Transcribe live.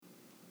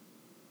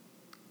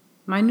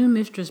My new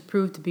mistress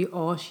proved to be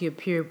all she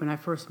appeared when I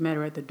first met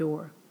her at the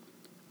door,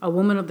 a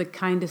woman of the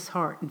kindest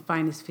heart and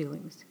finest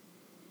feelings.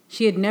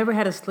 She had never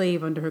had a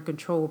slave under her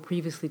control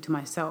previously to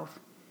myself,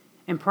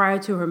 and prior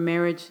to her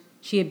marriage,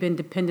 she had been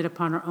dependent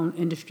upon her own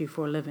industry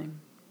for a living.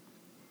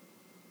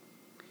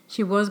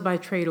 She was by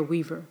trade a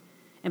weaver,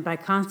 and by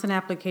constant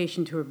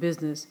application to her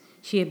business,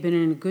 she had been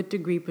in a good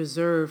degree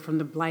preserved from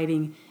the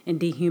blighting and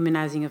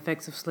dehumanizing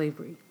effects of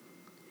slavery.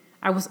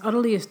 I was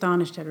utterly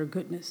astonished at her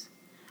goodness.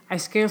 I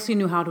scarcely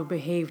knew how to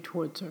behave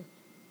towards her.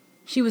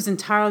 She was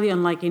entirely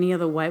unlike any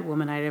other white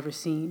woman I had ever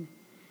seen.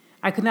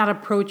 I could not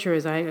approach her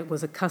as I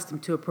was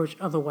accustomed to approach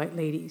other white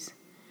ladies.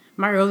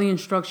 My early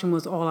instruction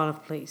was all out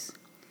of place.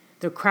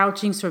 The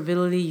crouching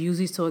servility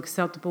usually so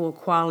acceptable a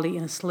quality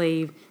in a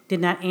slave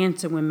did not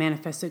answer when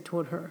manifested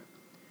toward her.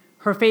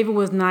 Her favor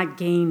was not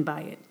gained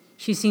by it.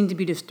 She seemed to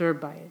be disturbed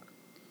by it.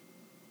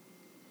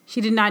 She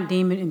did not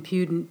deem it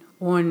impudent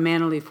or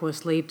unmannerly for a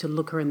slave to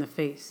look her in the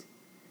face.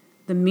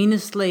 The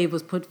meanest slave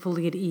was put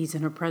fully at ease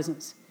in her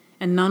presence,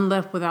 and none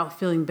left without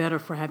feeling better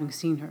for having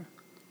seen her.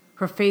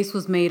 Her face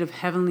was made of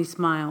heavenly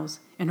smiles,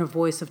 and her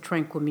voice of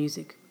tranquil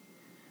music.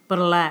 But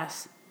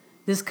alas,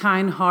 this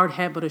kind heart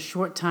had but a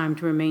short time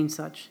to remain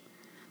such.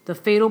 The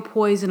fatal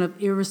poison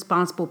of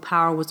irresponsible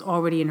power was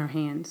already in her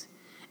hands,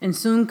 and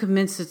soon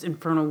commenced its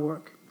infernal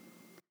work.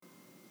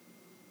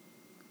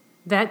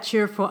 That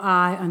cheerful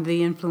eye under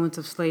the influence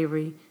of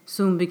slavery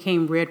soon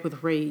became red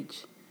with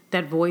rage.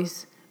 That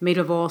voice, made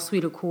of all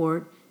sweet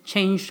accord,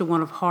 changed to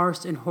one of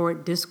harsh and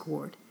horrid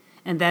discord,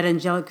 and that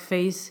angelic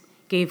face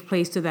gave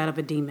place to that of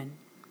a demon.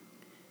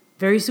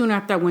 Very soon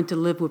after I went to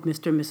live with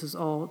Mr. and Mrs.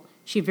 Auld,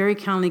 she very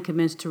kindly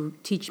commenced to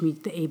teach me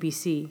the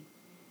ABC.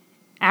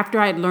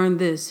 After I had learned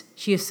this,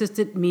 she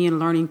assisted me in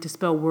learning to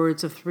spell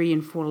words of 3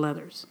 and 4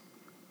 letters.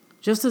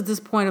 Just at this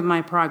point of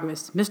my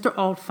progress, Mr.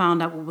 Auld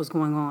found out what was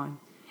going on,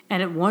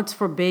 and at once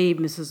forbade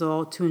Mrs.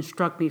 Auld to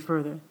instruct me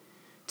further,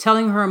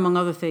 telling her, among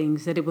other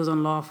things, that it was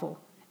unlawful,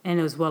 and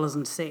as well as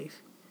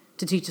unsafe,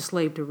 to teach a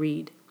slave to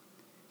read.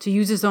 To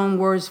use his own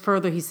words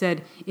further, he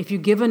said, "If you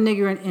give a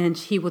nigger an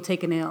inch, he will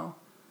take an ell.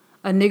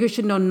 A nigger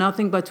should know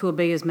nothing but to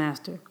obey his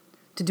master,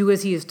 to do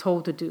as he is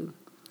told to do.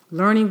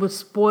 Learning would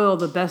spoil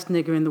the best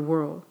nigger in the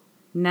world.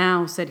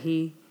 Now," said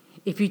he,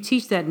 "if you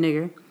teach that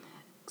nigger,"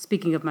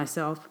 speaking of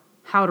myself,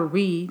 "how to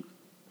read,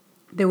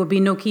 there would be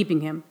no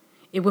keeping him.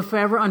 It would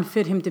forever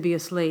unfit him to be a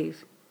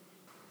slave.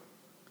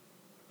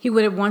 He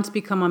would at once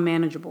become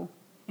unmanageable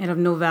and of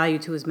no value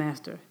to his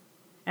master.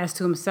 As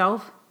to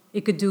himself,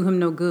 it could do him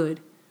no good,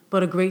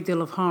 but a great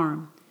deal of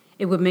harm.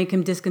 It would make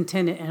him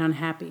discontented and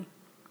unhappy."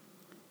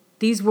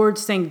 These words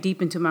sank deep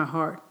into my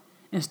heart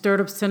and stirred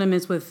up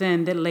sentiments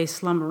within that lay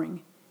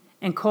slumbering,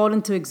 and called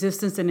into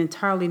existence an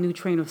entirely new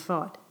train of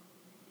thought.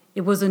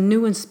 It was a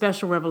new and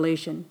special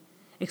revelation,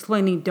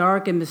 explaining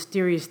dark and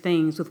mysterious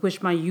things with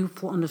which my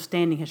youthful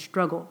understanding had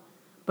struggled,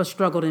 but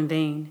struggled in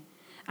vain.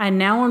 I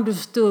now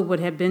understood what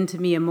had been to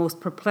me a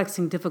most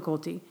perplexing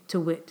difficulty, to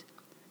wit,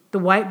 the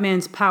white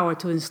man's power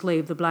to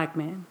enslave the black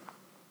man.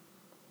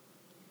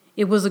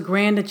 It was a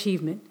grand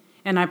achievement,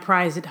 and I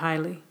prized it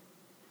highly.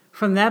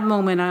 From that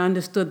moment, I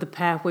understood the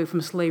pathway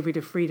from slavery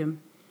to freedom.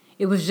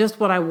 It was just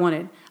what I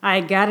wanted. I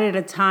had got it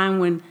at a time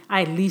when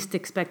I least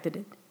expected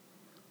it.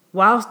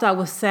 Whilst I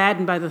was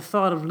saddened by the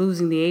thought of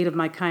losing the aid of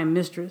my kind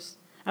mistress,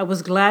 I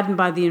was gladdened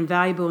by the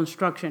invaluable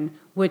instruction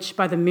which,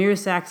 by the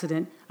merest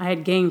accident, I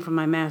had gained from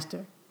my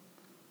master.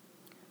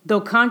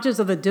 Though conscious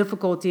of the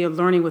difficulty of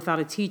learning without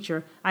a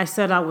teacher, I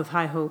set out with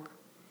high hope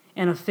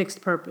and a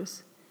fixed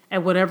purpose,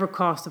 at whatever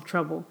cost of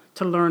trouble,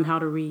 to learn how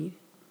to read.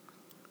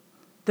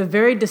 The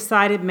very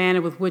decided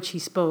manner with which he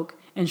spoke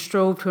and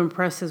strove to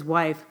impress his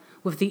wife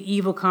with the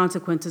evil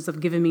consequences of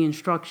giving me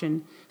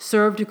instruction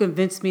served to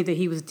convince me that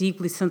he was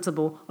deeply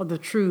sensible of the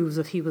truths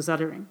that he was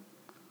uttering.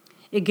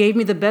 It gave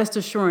me the best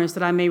assurance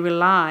that I may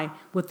rely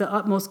with the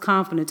utmost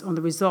confidence on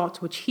the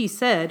results which he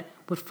said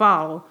would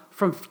follow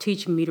from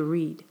teaching me to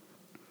read.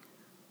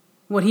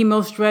 What he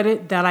most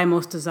dreaded, that I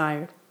most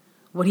desired.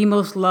 What he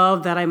most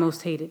loved, that I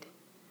most hated.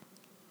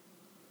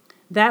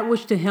 That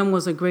which to him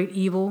was a great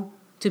evil,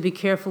 to be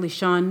carefully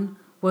shunned,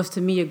 was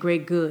to me a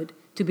great good,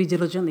 to be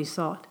diligently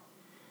sought.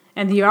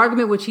 And the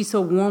argument which he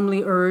so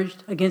warmly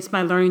urged against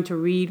my learning to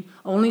read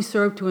only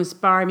served to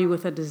inspire me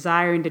with a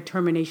desire and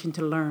determination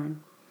to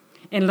learn.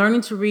 In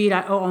learning to read,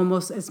 I owe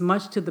almost as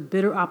much to the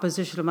bitter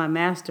opposition of my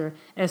master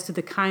as to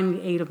the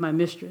kindly aid of my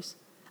mistress.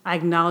 I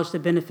acknowledge the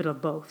benefit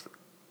of both.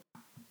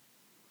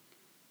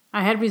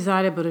 I had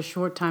resided but a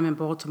short time in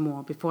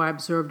Baltimore before I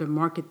observed a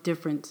marked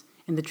difference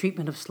in the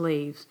treatment of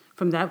slaves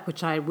from that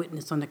which I had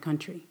witnessed on the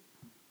country.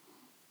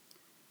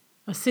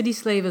 A city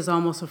slave is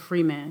almost a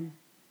free man,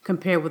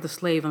 compared with a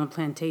slave on a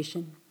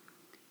plantation.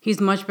 He's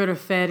much better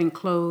fed and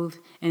clothed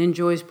and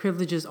enjoys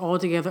privileges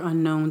altogether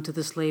unknown to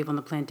the slave on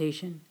the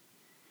plantation.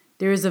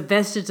 There is a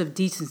vestige of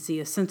decency,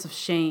 a sense of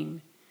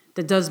shame,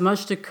 that does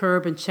much to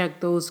curb and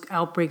check those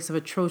outbreaks of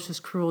atrocious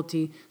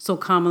cruelty so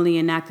commonly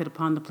enacted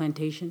upon the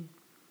plantation.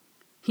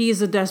 He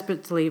is a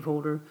desperate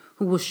slaveholder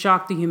who will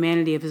shock the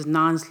humanity of his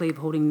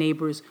non-slaveholding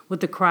neighbors with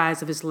the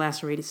cries of his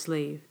lacerated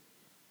slave.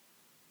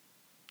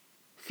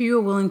 Few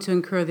are willing to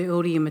incur the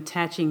odium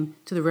attaching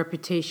to the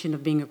reputation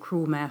of being a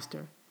cruel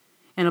master.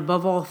 And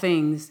above all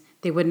things,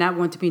 they would not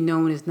want to be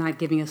known as not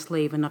giving a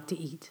slave enough to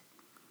eat.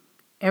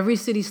 Every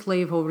city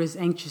slaveholder is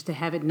anxious to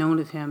have it known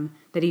of him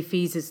that he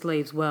feeds his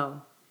slaves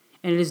well,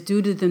 and it is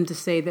due to them to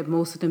say that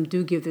most of them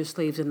do give their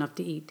slaves enough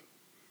to eat.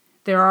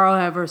 There are,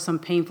 however, some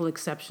painful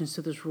exceptions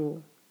to this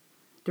rule.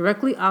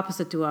 Directly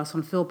opposite to us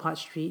on Philpott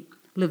Street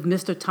lived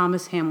Mr.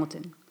 Thomas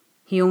Hamilton.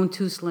 He owned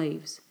 2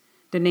 slaves.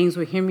 Their names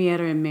were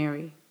Henrietta and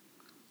Mary.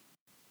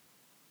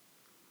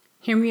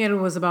 Henrietta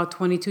was about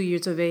 22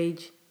 years of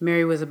age.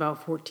 Mary was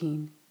about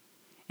 14.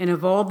 And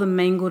of all the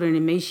mangled and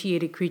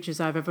emaciated creatures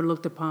I've ever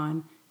looked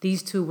upon,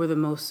 these 2 were the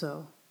most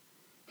so.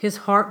 His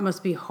heart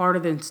must be harder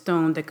than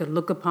stone that could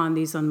look upon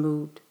these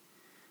unmoved.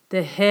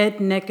 The head,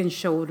 neck, and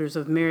shoulders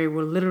of Mary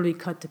were literally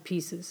cut to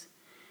pieces.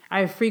 I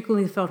have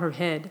frequently felt her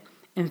head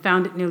and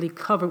found it nearly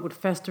covered with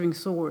festering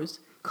sores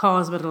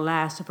caused by the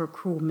lash of her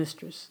cruel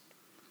mistress.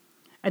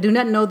 I do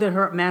not know that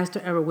her master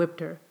ever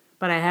whipped her,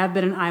 but I have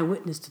been an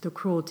eyewitness to the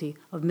cruelty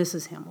of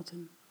Mrs.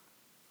 Hamilton.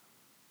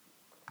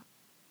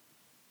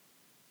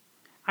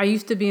 I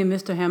used to be in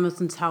Mr.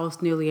 Hamilton's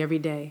house nearly every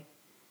day.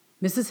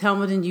 Mrs.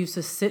 Hamilton used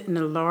to sit in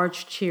a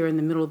large chair in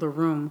the middle of the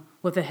room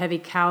with a heavy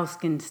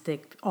cowskin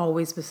stick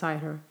always beside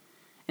her,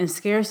 and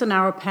scarce an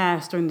hour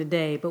passed during the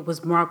day but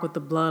was marked with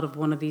the blood of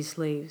one of these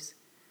slaves.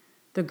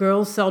 The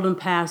girls seldom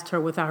passed her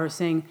without her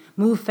saying,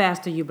 "Move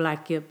faster, you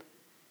black gip,"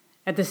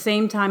 at the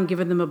same time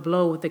giving them a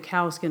blow with the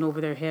cowskin over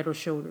their head or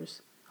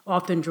shoulders,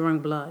 often drawing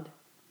blood.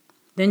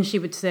 Then she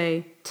would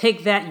say,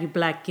 "Take that, you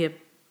black gip,"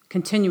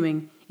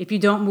 continuing, "If you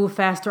don't move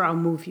faster, I'll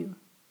move you."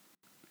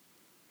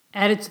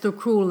 Added to the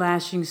cruel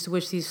lashings to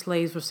which these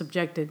slaves were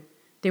subjected,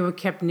 they were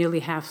kept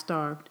nearly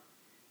half-starved.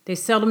 They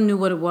seldom knew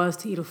what it was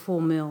to eat a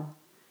full meal.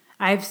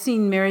 I have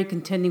seen Mary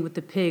contending with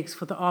the pigs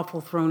for the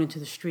offal thrown into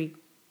the street.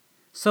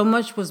 So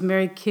much was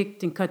Mary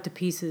kicked and cut to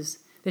pieces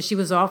that she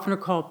was oftener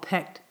called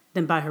pecked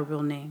than by her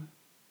real name.